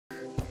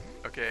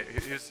Okay,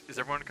 is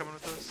everyone coming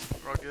with us?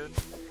 We're all good?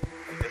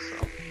 I guess so.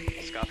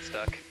 Scott's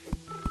stuck.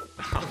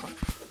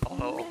 I'll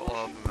help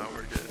them out,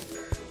 we're good.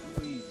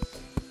 Please.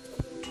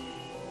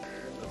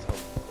 Let's hope.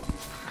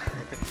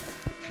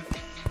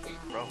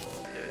 Bro,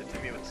 yeah,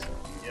 Timmy was.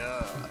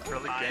 Yeah,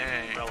 Umbrella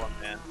gang. Umbrella,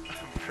 man.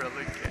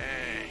 Umbrella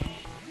gang.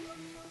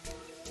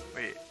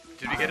 Wait,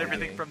 did we get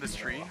everything from this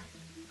tree?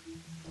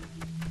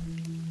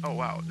 Oh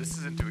wow, this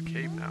is into a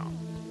cave now.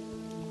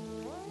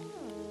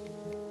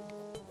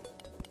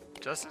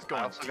 Justin's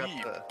going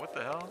deep. What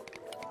the hell?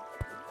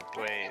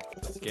 Wait.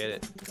 Let's get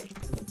it.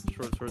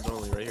 Swords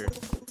only right here.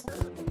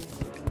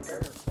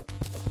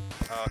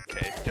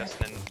 Okay,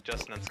 Justin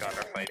and Scott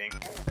are fighting.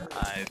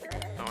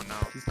 Oh no.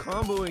 He's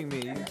comboing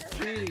me. He's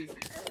cheating.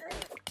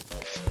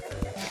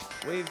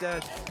 Wave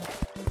dash.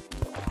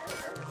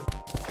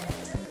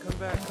 Come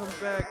back, come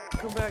back,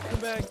 come back,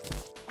 come back.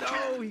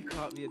 No, he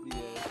caught me at the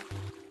end.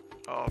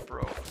 Oh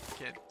bro, I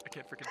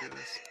can't freaking do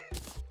this.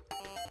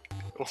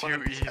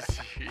 Too easy.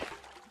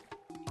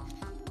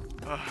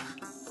 Oh,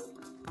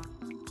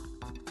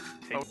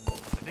 I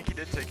think he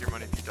did take your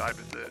money if you died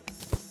with it.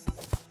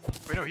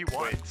 Wait, no, he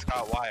won. Wait,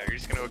 Scott, why? Are you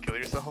just gonna go kill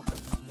yourself?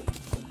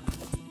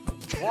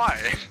 Why?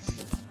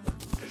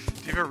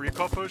 Do you have a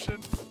recall potion?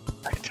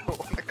 I don't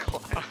want to call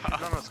it.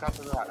 No, Scott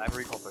doesn't have. I have a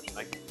recall potion.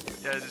 I can use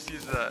it. Yeah, just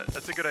use that.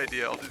 That's a good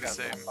idea. I'll do the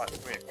same.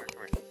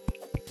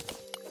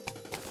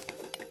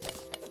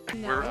 Come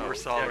here. No. We're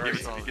solid. Yeah, give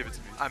it to me. Give it to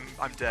me.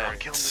 I'm dead. I'm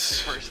killing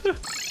this thing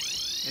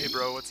first. Hey,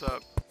 bro, what's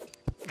up?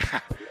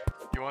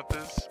 You want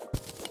this?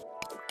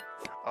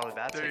 Oh,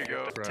 that's there. You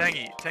go.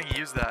 Right. Tangy,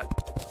 use that.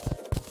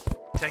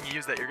 Tangy,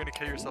 use that. You're gonna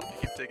kill yourself if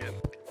you keep digging.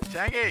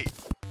 Tangy,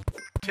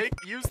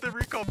 use the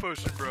recall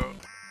potion, bro.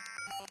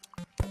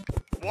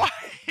 Why?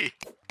 He's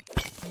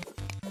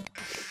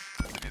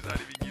not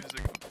even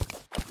using them.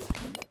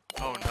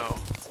 Oh no.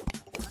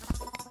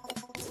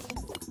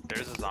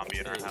 There's a zombie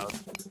in our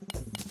house.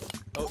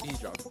 Oh, he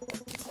dropped.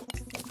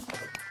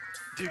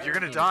 Dude, you're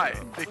gonna die.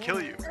 They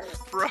kill you.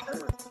 Bro.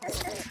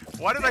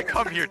 Why did I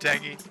come here,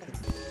 Tangy?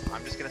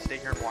 I'm just gonna stay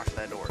here and watch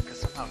that door, because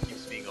somehow it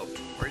keeps being open.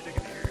 Where are you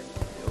taking here?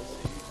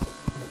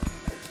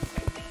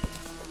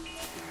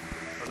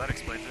 Oh, that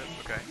explains it.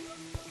 Okay.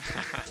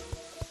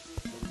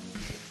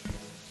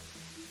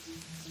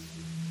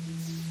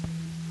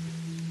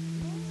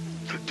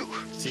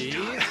 See?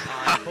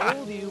 I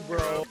told you,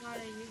 bro.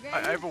 I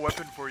have a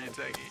weapon for you,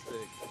 Tangy.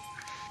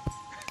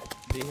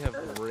 They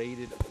have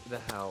raided the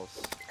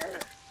house.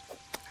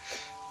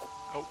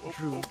 Oh,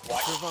 True.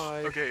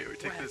 Survive. Okay, wait,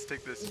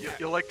 take this.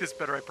 You'll like this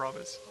better, I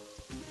promise.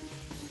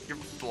 You're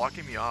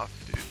blocking me off,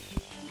 dude.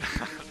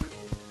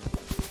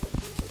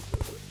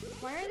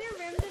 Why are there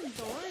random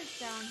doors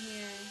down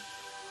here?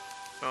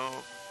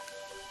 Oh.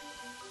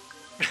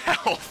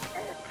 Help!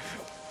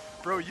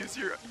 Bro, use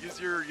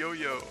your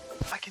yo-yo.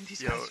 Why can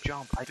these guys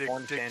jump? I don't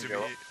understand,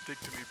 Joe. Dig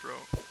to me, bro.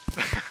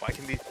 Why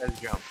can these guys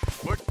jump?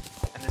 What?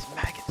 And this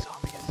maggot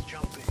zombie is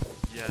jumping.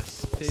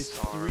 Yes. There's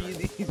 3 of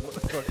these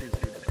motherfuckers,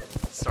 dude.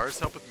 Stars,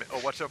 help with me. Oh,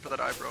 watch out for that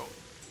eye, bro.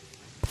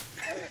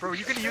 Bro,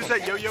 you can use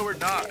that yo-yo or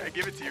not. I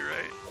give it to you,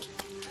 right?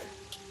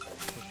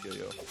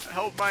 Yo-yo.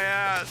 Help my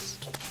ass.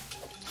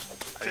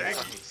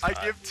 I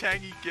give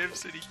Tangy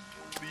gifts and he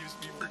leaves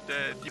me for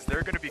dead. Is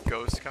there gonna be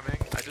ghosts coming?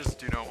 I just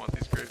do not want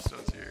these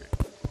gravestones here.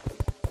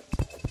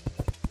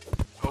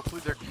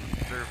 Hopefully they're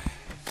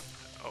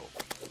oh.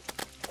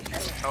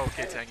 Oh,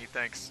 okay, Tangy,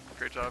 thanks.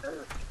 Great job.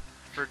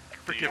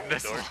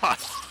 Forgiveness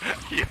lost.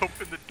 He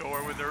opened the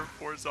door when there were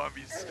 4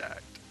 zombies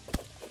stacked.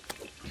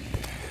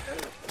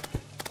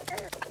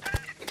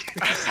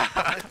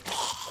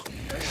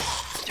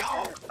 Yo,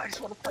 I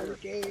just want to play the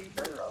game,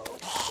 bro.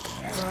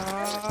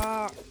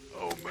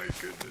 Oh my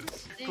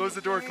goodness. Close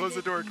the door, close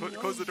the door,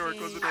 close the door,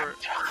 close the door.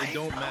 It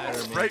don't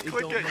matter, man. Right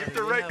click it, you have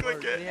to right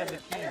click it. They have the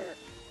key.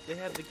 They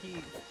have the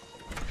key.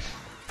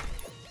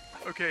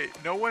 Okay,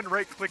 no one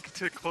right click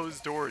to close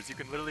doors. You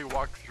can literally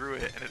walk through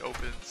it and it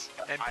opens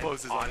and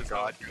closes on its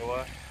own.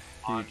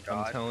 Dude,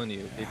 I'm telling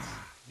you, it's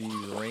these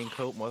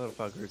raincoat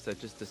motherfuckers that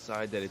just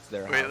decide that it's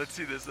their house. Wait, let's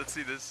see this, let's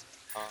see this.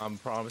 I'm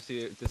promising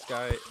you, this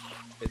guy,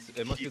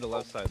 it must be the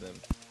left side then.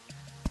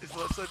 Is the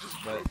left side just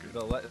But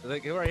broken?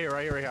 like, right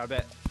here, I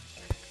bet.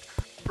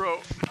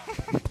 Bro.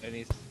 And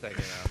he's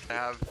second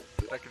out.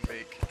 I can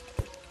make.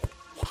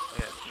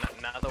 Yeah,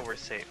 now that we're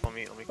safe, let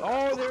me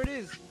Oh, there it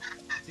is!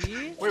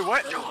 See? Wait,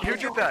 what? Who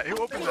did that? Who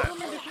opened that?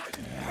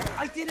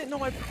 I didn't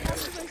know, I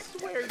promise, I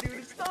swear, dude,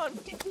 it's not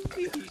me.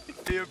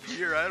 They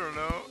appear, I don't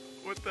know.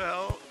 What the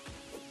hell?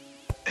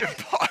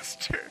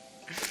 Imposter.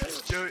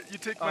 Yo, you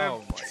take my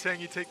Sang,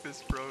 you take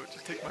this, bro.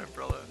 Just take my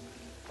umbrella.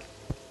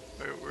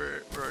 Wait,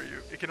 where are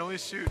you? It can only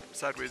shoot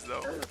sideways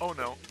though. Oh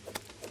no.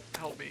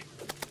 Help me.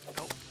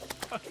 Help.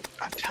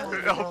 I'm telling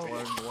you. Help me.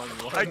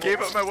 I gave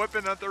up my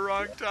weapon at the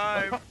wrong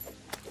time.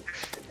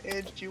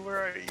 Angie,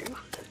 where are you?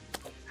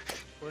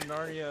 We're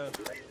Narnia.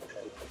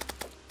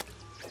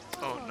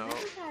 Oh no.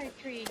 This guy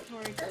tree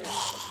towards me.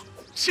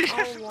 Jeez.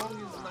 How long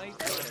is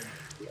nighttime?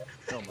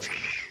 Oh my god.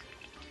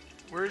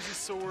 Where is the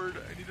sword?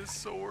 I need a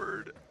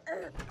sword.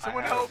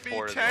 Someone help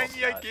me,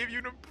 Tangy, I gave you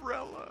an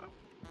umbrella.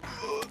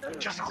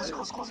 Just close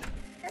it.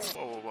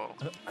 Whoa.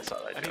 I saw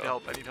that. I need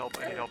help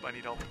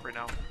right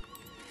now.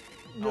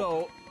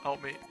 No.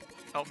 Help me.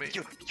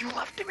 You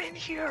left him in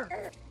here.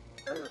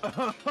 Yeah,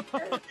 I'm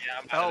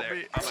Help out of there.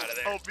 me. I'm out of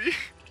there. Help me.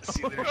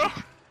 See, there's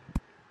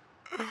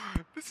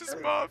This is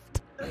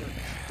muffed. I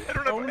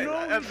don't have. Oh no!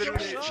 I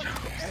literally.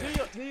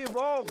 He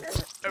evolved.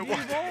 I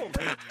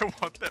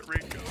want that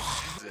raincoat.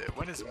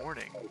 When is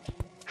morning?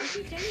 What's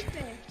your day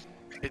say?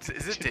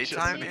 Is it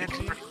daytime,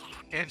 Angie?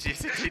 Angie,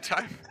 is it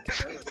daytime?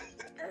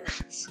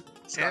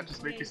 Scott,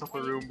 just make yourself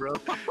a room, bro.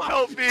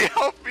 Help me!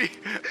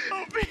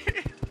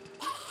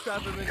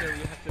 Trap him in there.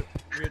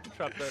 We have to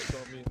trap that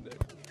zombie in there.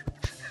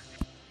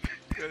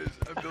 Guys,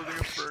 I'm building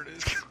a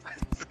furnace.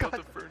 I built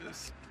a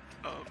furnace.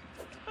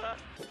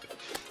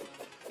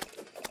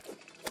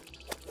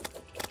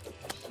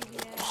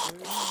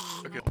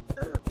 Okay.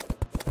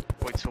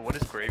 Wait, so what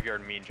does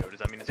graveyard mean, Joe? Does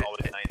that mean it's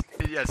always night?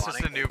 Yeah, it's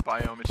just a new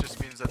biome. It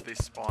just means that they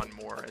spawn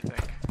more, I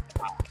think.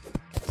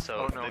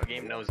 So the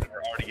game knows that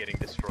we're already getting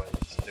destroyed.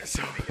 So they're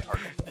So- gonna make it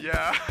harder.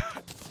 Yeah.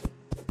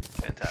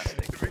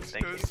 Fantastic. It makes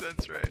Thank no you.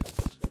 sense,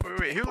 right?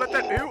 Wait, who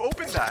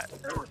opened that?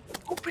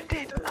 Opened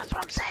it. That's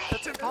what I'm saying.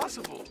 That's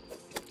impossible.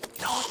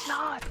 No, it's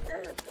not.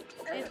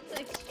 It's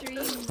extreme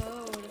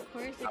mode. Of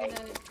course they're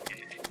gonna.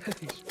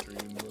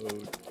 Extreme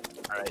mode.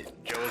 Alright,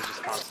 Joe is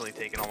just constantly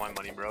taking all my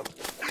money, bro.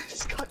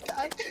 Scott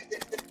died.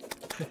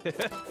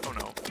 Oh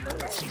no.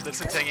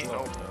 Listen, Tangy.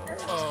 No.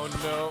 Oh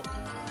no.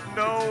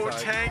 No,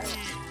 Tangy.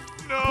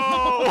 No.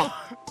 I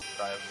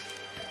have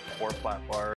 4 flat bars.